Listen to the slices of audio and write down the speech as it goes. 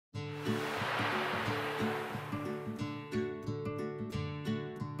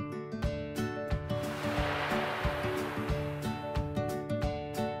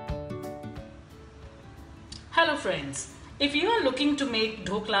Hello friends, if you are looking to make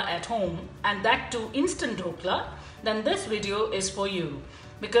dhokla at home and that too instant dhokla, then this video is for you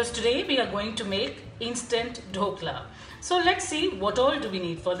because today we are going to make instant dhokla. So let's see what all do we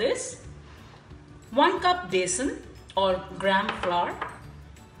need for this. 1 cup besan or gram flour,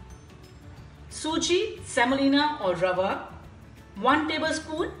 Sooji, Semolina or Rava, 1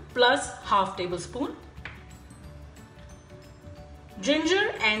 tablespoon plus half tablespoon,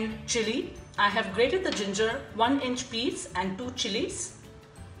 ginger and chili. I have grated the ginger, 1-inch piece and 2 chilies,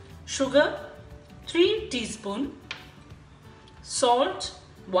 sugar 3 teaspoon, salt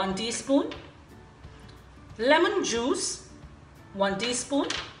 1 teaspoon, lemon juice 1 teaspoon,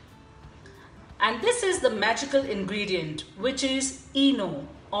 and this is the magical ingredient which is Eno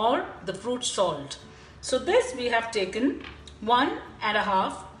or the fruit salt. So this we have taken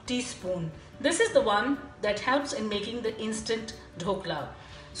 1.5 teaspoon. This is the one that helps in making the instant dhokla.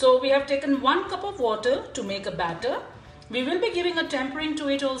 So we have taken 1 cup of water to make a batter. We will be giving a tempering to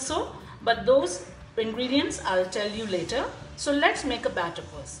it also, but those ingredients I'll tell you later. So let's make a batter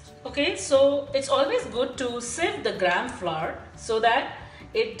first. Okay, so it's always good to sieve the gram flour so that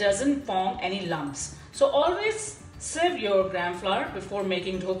it doesn't form any lumps. So always sieve your gram flour before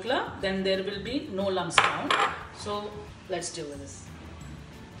making dhokla, then there will be no lumps found. So let's do this.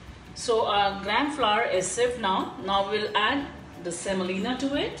 So our gram flour is sieved now. Now we'll add the semolina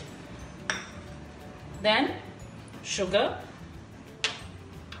to it, then sugar,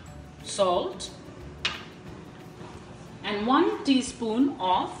 salt, and 1 teaspoon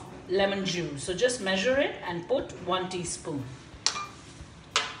of lemon juice. So just measure it and put 1 teaspoon.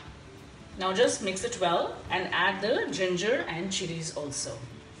 Now just mix it well and add the ginger and chilies also.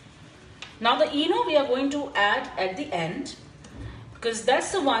 Now the Eno we are going to add at the end because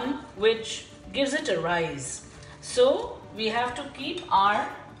that's the one which gives it a rise. So we have to keep our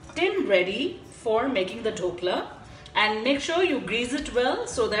tin ready for making the dhokla, and make sure you grease it well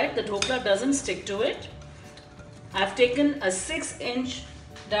so that the dhokla doesn't stick to it. I've taken a 6-inch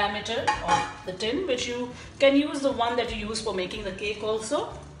diameter of the tin, which you can use the one that you use for making the cake also.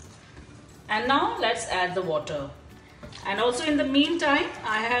 And now let's add the water. And also in the meantime,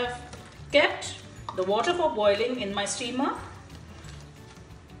 I have kept the water for boiling in my steamer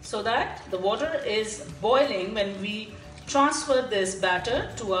so that the water is boiling when we transfer this batter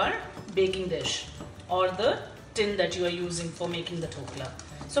to our baking dish or the tin that you are using for making the dhokla.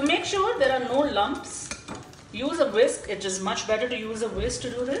 So make sure there are no lumps. Use a whisk. It is much better to use a whisk to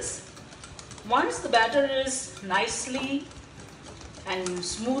do this. Once the batter is nicely and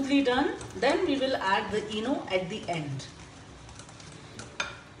smoothly done, then we will add the Eno at the end.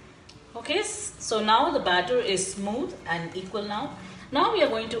 Okay, so now the batter is smooth and equal now. Now we are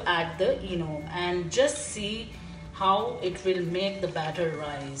going to add the Eno and just see how it will make the batter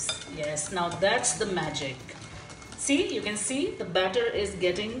rise. Yes, now that's the magic. See, you can see the batter is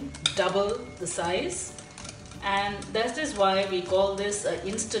getting double the size, and that is why we call this an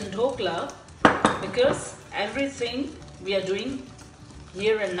instant dhokla, because everything we are doing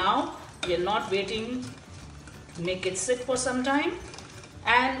here and now. We are not waiting to make it sit for some time.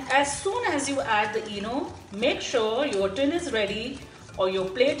 And as soon as you add the Eno, make sure your tin is ready or your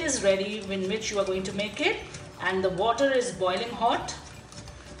plate is ready in which you are going to make it, and the water is boiling hot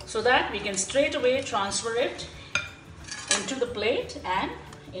so that we can straight away transfer it into the plate and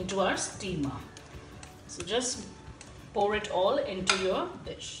into our steamer. So just pour it all into your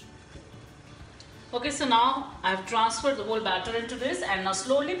dish. Okay, so now I have transferred the whole batter into this, and now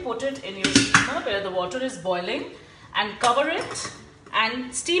slowly put it in your steamer where the water is boiling and cover it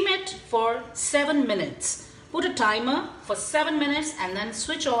and steam it for 7 minutes. Put a timer for 7 minutes and then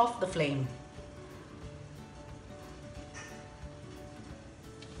switch off the flame.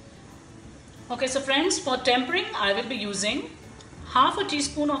 Okay, so friends, for tempering I will be using half a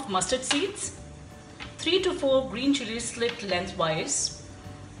teaspoon of mustard seeds, 3 to 4 green chilies slit lengthwise,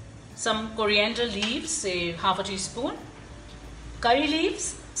 some coriander leaves, say half a teaspoon, curry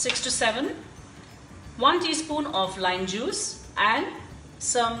leaves 6 to 7, 1 teaspoon of lime juice, and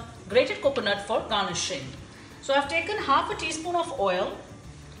some grated coconut for garnishing. So I've taken half a teaspoon of oil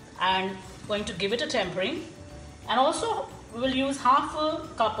and going to give it a tempering, and also we will use half a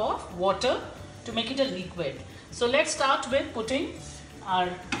cup of water to make it a liquid. So let's start with putting our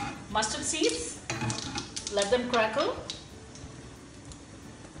mustard seeds. Let them crackle.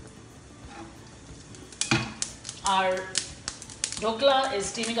 Our dhokla is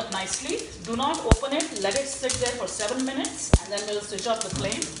steaming up nicely. Do not open it. Let it sit there for 7 minutes and then we'll switch off the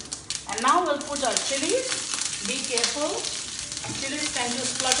flame. And now we'll put our chilies. Be careful. Chilies tend to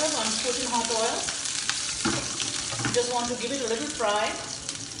splutter once put in hot oil. Just want to give it a little fry.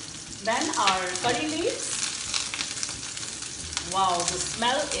 Then our curry leaves. Wow, the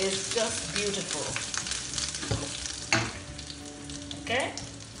smell is just beautiful. Okay.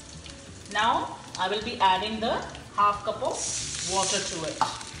 Now I will be adding the half cup of water to it.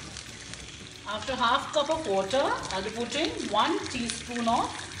 After half cup of water, I'll be putting 1 teaspoon of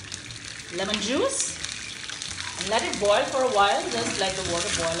lemon juice and let it boil for a while, just let the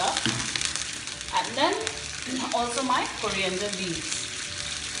water boil up. And then also my coriander leaves.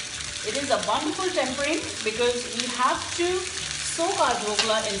 It is a wonderful tempering because we have to soak our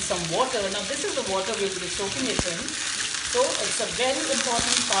dhokla in some water. Now this is the water we'll be soaking it in. So it's a very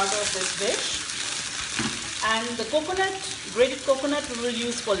important part of this dish. And the coconut, grated coconut, we will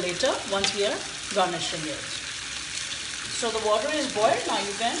use for later once we are garnishing it. So the water is boiled. Now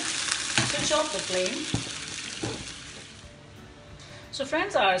you can switch off the flame. So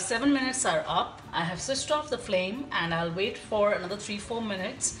friends, our 7 minutes are up. I have switched off the flame and I'll wait for another 3-4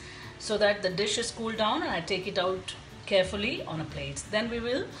 minutes so that the dish is cooled down and I take it out carefully on a plate. Then we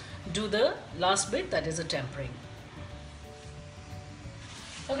will do the last bit, that is a tempering.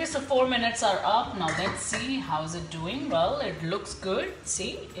 Okay, so 4 minutes are up. Now let's see how is it doing. Well, it looks good.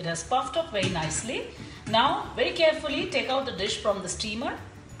 See, it has puffed up very nicely. Now very carefully take out the dish from the steamer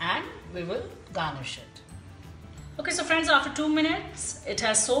and we will garnish it. Okay, so friends, after 2 minutes it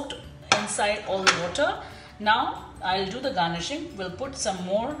has soaked inside all the water. Now I'll do the garnishing. We'll put some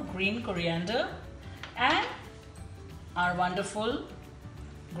more green coriander and our wonderful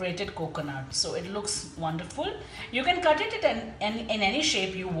grated coconut. So it looks wonderful. You can cut it in any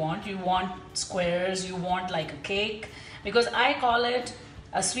shape you want. You want squares, you want like a cake, because I call it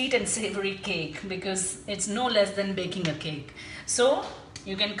a sweet and savory cake because it's no less than baking a cake. So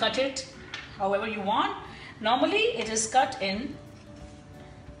you can cut it however you want. Normally it is cut in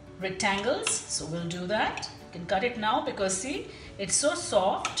rectangles, so we'll do that. You can cut it now because see, it's so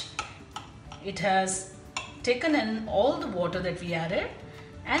soft. It has taken in all the water that we added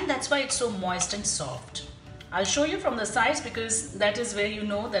and that's why it's so moist and soft. I'll show you from the sides because that is where you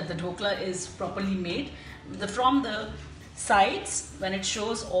know that the dhokla is properly made. From the sides, when it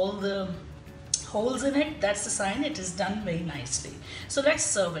shows all the holes in it, that's the sign it is done very nicely. So let's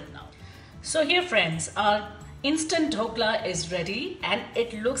serve it now. So here friends, our instant dhokla is ready and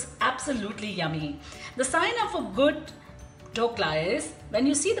it looks absolutely yummy. The sign of a good dhokla is when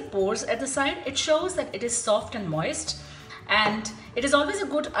you see the pores at the side, it shows that it is soft and moist. And it is always a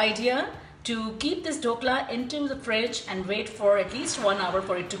good idea to keep this dhokla into the fridge and wait for at least 1 hour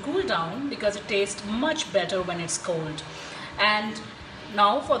for it to cool down because it tastes much better when it's cold. And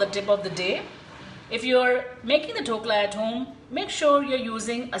now for the tip of the day. If you're making the dhokla at home, make sure you're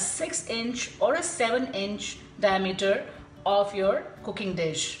using a 6-inch or a 7-inch diameter of your cooking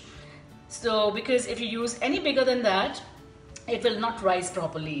dish. So because if you use any bigger than that, it will not rise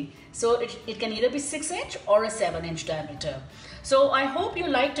properly. So it can either be 6-inch or a 7-inch diameter. So I hope you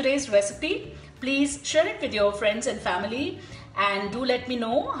like today's recipe. Please share it with your friends and family and do let me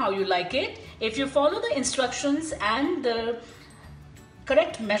know how you like it. If you follow the instructions and the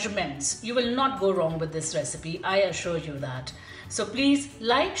correct measurements, you will not go wrong with this recipe. I assure you that. So please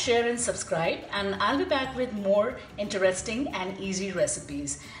like, share and subscribe and I'll be back with more interesting and easy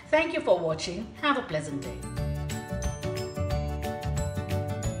recipes. Thank you for watching. Have a pleasant day.